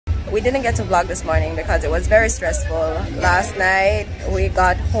we didn't get to vlog this morning because it was very stressful. Last night we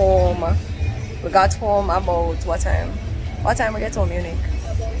got home about what time? What time we get home, Munich?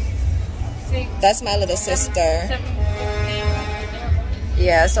 6. That's my little sister.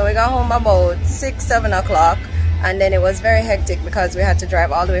 Yeah, so we got home about 6-7 o'clock, and then it was very hectic because we had to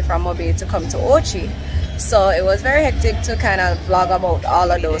drive all the way from Mobile to come to Ochi. So it was very hectic to kind of vlog about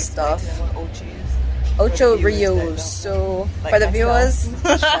all of those stuff. Ocho Rios. So for the viewers,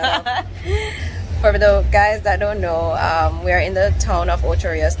 for the guys that don't know, we are in the town of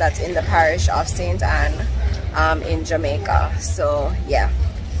Ocho Rios. That's in the parish of St. Anne in Jamaica. So yeah,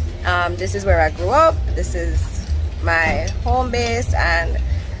 this is where I grew up. This is my home base, and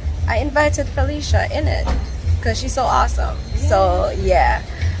I invited Felicia in it because she's so awesome. So yeah,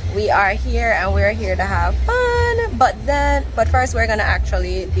 we are here and we're here to have fun, but first we're gonna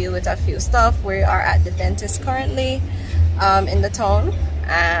actually deal with a few stuff. We are at the dentist currently in the town,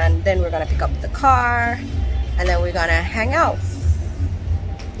 and then we're gonna pick up the car, and then we're gonna hang out.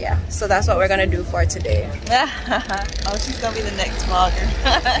 Yeah, so that's what we're gonna do for today. Oh, she's gonna be the next vlogger.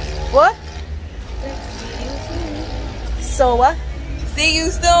 What? So what? See you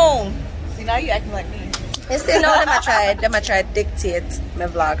soon. See, now you acting like me. You see, now them I try dictate my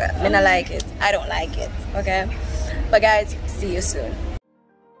vlogger. I don't like it. I don't like it. Okay? But guys, see you soon.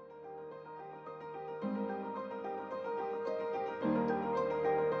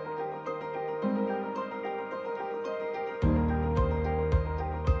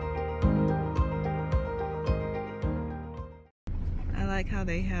 I like how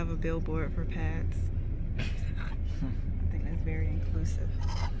they have a billboard for pads. I think that's very inclusive.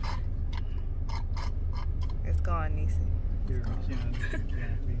 It's gone, Nisi. It's gone.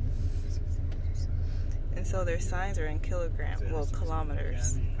 And so their signs are in kilograms, well,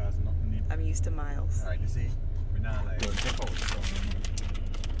 kilometers. I'm used to miles. Alright, you see? We're not like...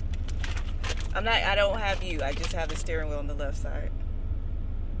 I don't have you. I just have the steering wheel on the left side.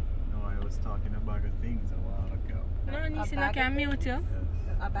 No, I was talking about the things a while ago. No, Nisi, I can mute you.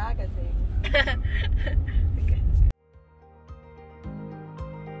 A bag of things. Okay.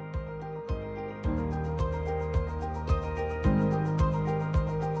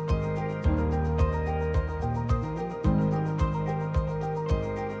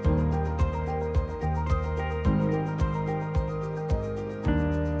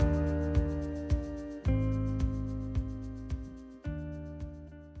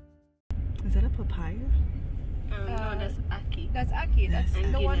 Is that a papaya? No, that's Aki. That's Aki. That's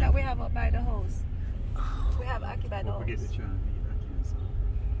And the one Guinea. that we have up by the house. We have Aki by the Don't house. forget to try and eat that cancel.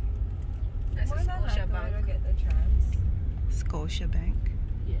 That's a Why not Scotia like Bank. get the chance? Scotia Bank.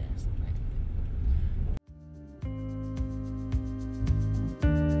 Yes.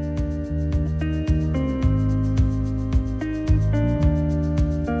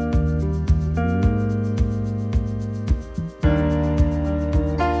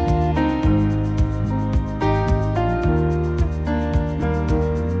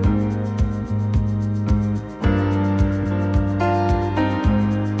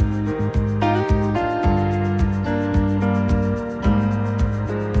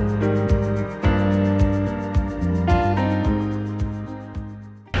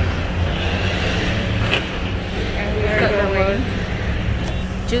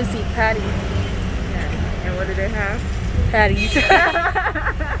 Juicy patty. Yeah. And what do they have? Patties.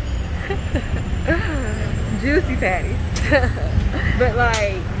 Juicy patties. But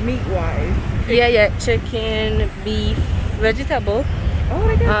like meat wise. Yeah. Chicken, beef, vegetable. Oh,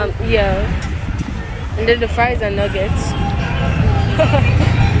 they got Yeah. And then the fries and nuggets.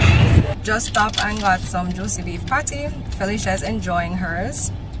 Just stopped and got some juicy beef patty. Felicia is enjoying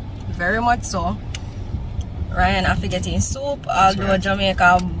hers. Very much so. Ryan after getting soup. I'll do a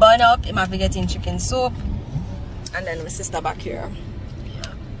Jamaica bun up. I'm after getting chicken soup. And then my sister back here.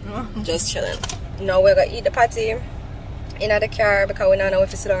 Just chilling. Now we're gonna eat the patty in the car because we don't know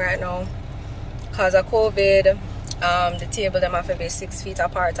if it's sit down right now. Because of COVID, the table them have to be 6 feet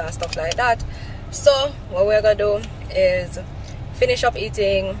apart and stuff like that. So what we're gonna do is finish up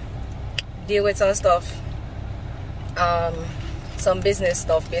eating, deal with some stuff, some business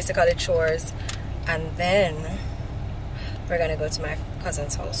stuff, basically chores, and then we're gonna go to my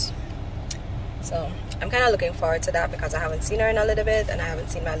cousin's house. So I'm kind of looking forward to that because I haven't seen her in a little bit and I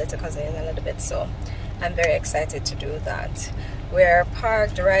haven't seen my little cousin in a little bit, so I'm very excited to do that. We're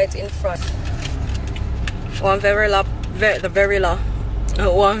parked right in front one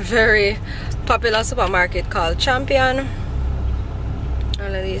very popular supermarket called Champion.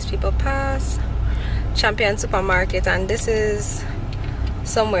 All of these people pass Champion supermarket, and this is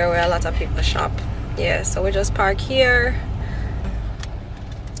somewhere where a lot of people shop. Yeah, so we just park here.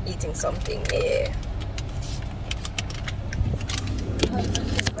 eating something. Yeah.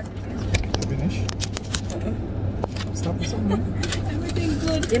 Finish? Stop it somewhere. Everything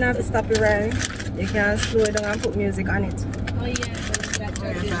good. You don't have to stop it right. You can slow it down and put music on it. Oh yeah,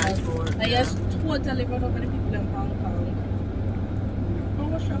 I just totally run over the people in Hong Kong. Oh,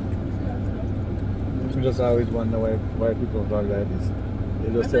 what's wrong? We just always wonder why people vlog like this.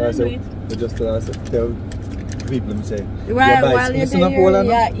 They just tell people and say, Right, while you're there,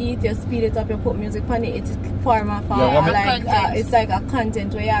 yeah, eat, you speed it up, you put music on it, it's form of it's like a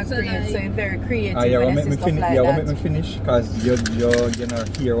content where you create, so it's very creative. What make me finish? Because you're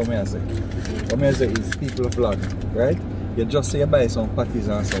not hear what I say. What I say is people vlog, right? You just say you buy some patties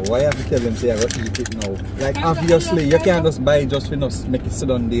and so why have to tell them say I gotta eat it now? Like obviously you can't just buy just for us make it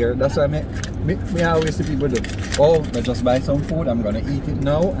sit on there. That's what me always see people do. Oh, I just buy some food, I'm gonna eat it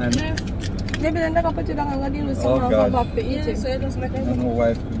now and maybe then they're gonna put you down and deal with someone come back to eat it. So it doesn't make I don't know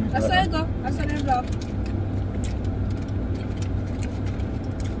why. That's where I go. That's where they vlog.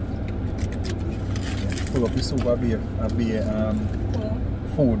 Pull up the soup and be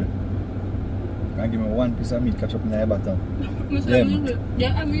food. Can give me one piece of meat catch up in the bottom.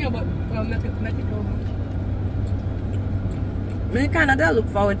 Yeah, I mean about make it over. Me Canada look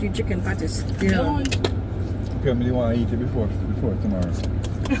forward to chicken patties. Yeah. Okay, I want to eat it before tomorrow.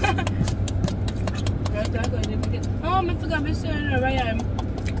 Oh, I forgot to say where I am.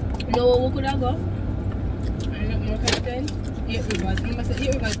 You know where could I go? I don't know content. 8 Rivers. Remember I said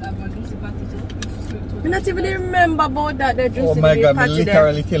 8 Rivers have one juicy patty too. I not even remember about that. The juicy oh my God, patty me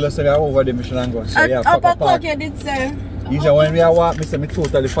literally tell us that over the mission and go. So yeah, up a clock you did say. He said when we are walk, me say me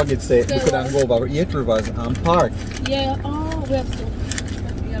totally forget say we couldn't go over 8 Rivers and park. Yeah, oh we have to.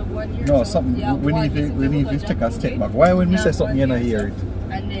 We have 1 year. No, something yeah, we need to take a step back. Why when we say something you don't hear it?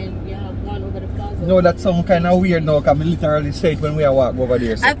 And then you have one over the plaza. No, that's some kind of weird now because me literally say it when we are walk over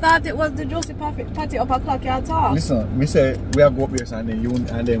there. So. I thought it was the juicy patty up a clock you talk. Listen, me say we are go up here so, and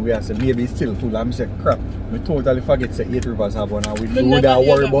then we are say maybe it's still full and me say crap. Me totally forget say 8 Rivers have one and we would have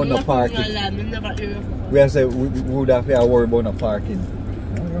worry about no parking. We are say we would have to worry about no parking.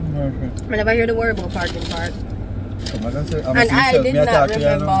 I never hear the word about parking part. And I did not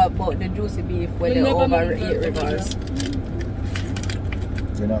remember about the juicy beef when they over 8 Rivers.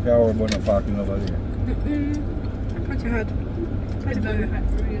 We don't have to worry about no parking over there. Pretty hard. It's very hard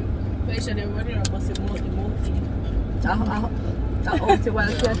for you. Felicia, they're running a bus in multi. That ought to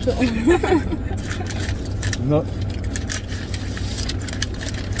well No.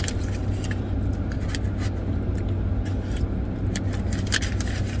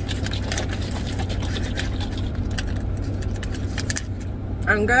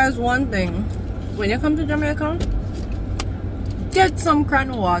 And guys, one thing, when you come to Jamaica, get some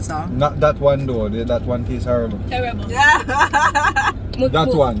cran water. Not that one though, that one tastes horrible. Terrible.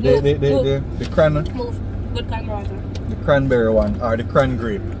 That one, the cran. Move. Good kind of water. The cranberry one or the cran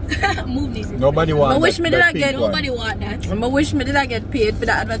grape. Move this. Nobody wants. I wish me did I get. Nobody want that. I wish me did I get paid for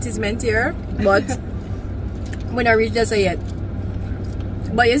the advertisement here, but when I reach there so yet.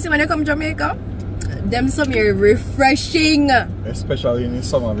 But you see, when I come to Jamaica, them some here refreshing. Especially in the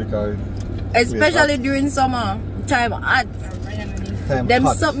summer because. Especially during summer time hot. Them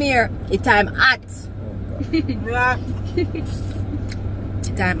hot. something here, it time hot. Oh,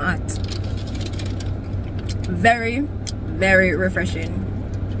 time hot. Very, very refreshing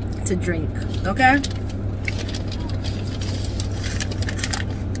to drink. Okay?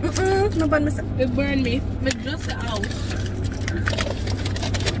 No bad mistake. It burned me. But just out.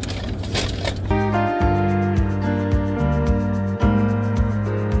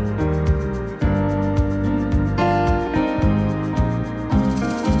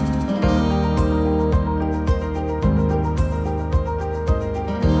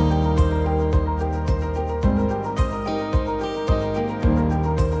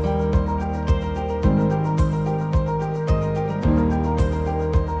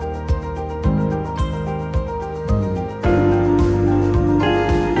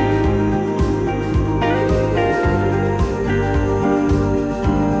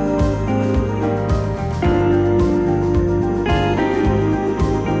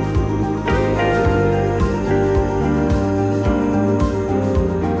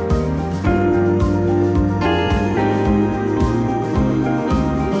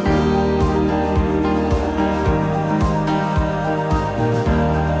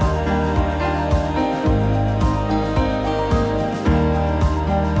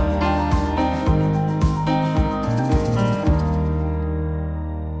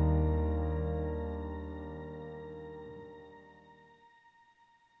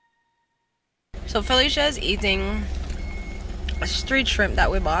 So Felicia is eating street shrimp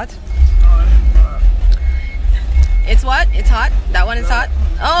that we bought. It's what? It's hot? That one is hot?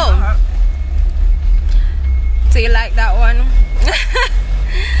 Oh. So you like that one?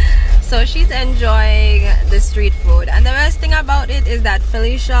 So she's enjoying the street food. And the best thing about it is that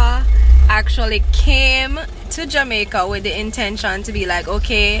Felicia actually came to Jamaica with the intention to be like,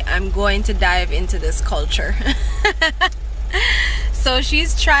 okay, I'm going to dive into this culture. So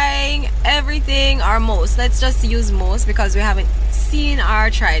she's trying everything, or most. Let's just use most because we haven't seen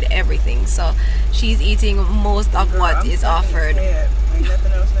or tried everything. So she's eating most of what is offered. Ain't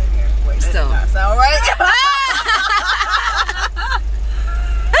nothing else in here. Wait, So that's all right.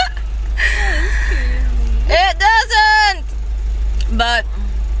 it doesn't. But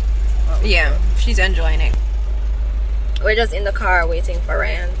yeah, she's enjoying it. We're just in the car waiting for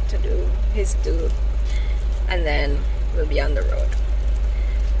Ryan to do his do, and then we'll be on the road.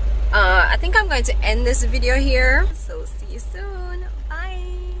 I think I'm going to end this video here, so see you soon.